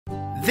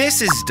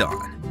This is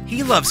Don.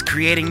 He loves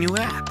creating new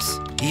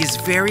apps. He is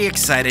very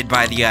excited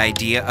by the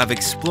idea of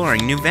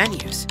exploring new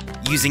venues,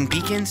 using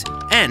beacons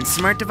and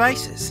smart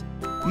devices.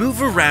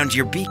 Move around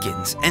your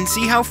beacons and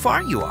see how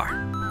far you are.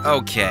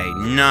 Okay,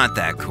 not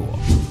that cool.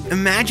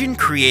 Imagine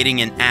creating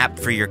an app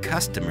for your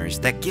customers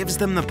that gives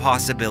them the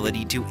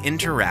possibility to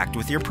interact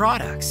with your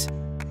products.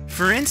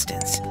 For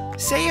instance,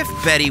 say if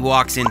Betty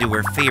walks into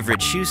her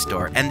favorite shoe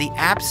store and the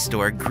app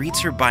store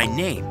greets her by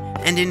name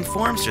and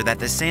informs her that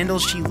the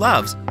sandals she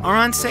loves are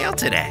on sale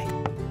today.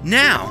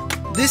 Now,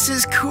 this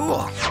is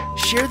cool.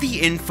 Share the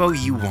info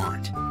you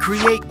want,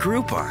 create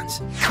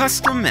Groupons,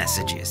 custom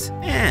messages,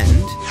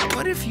 and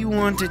what if you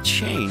want to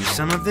change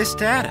some of this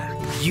data?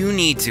 You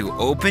need to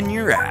open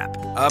your app,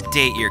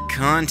 update your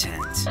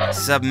content,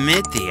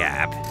 submit the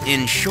app.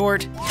 In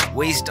short,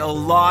 waste a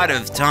lot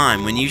of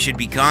time when you should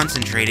be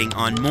concentrating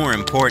on more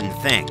important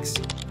things.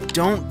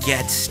 Don't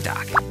get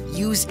stuck.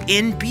 Use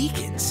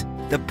inbeacons,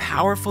 the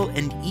powerful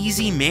and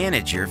easy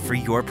manager for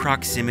your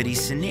proximity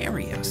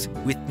scenarios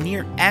with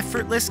near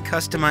effortless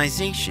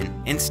customization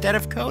instead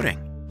of coding.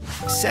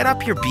 Set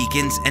up your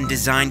beacons and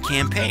design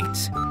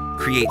campaigns.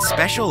 Create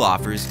special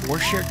offers or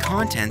share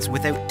contents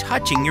without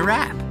touching your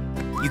app.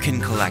 You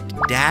can collect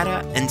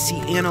data and see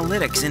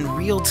analytics in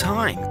real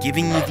time,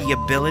 giving you the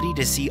ability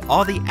to see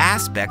all the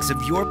aspects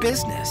of your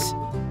business.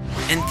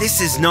 And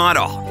this is not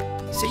all.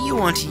 Say you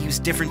want to use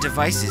different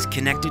devices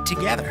connected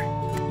together.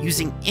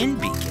 Using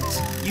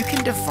inbeacons, you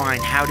can define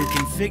how to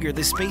configure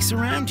the space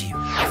around you.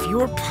 If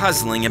you're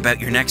puzzling about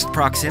your next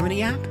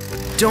proximity app,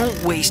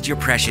 don't waste your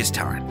precious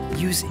time.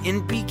 Use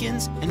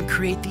inbeacons and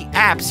create the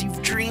apps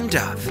you've dreamed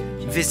of.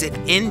 Visit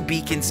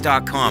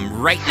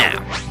inbeacons.com right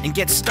now and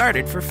get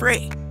started for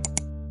free.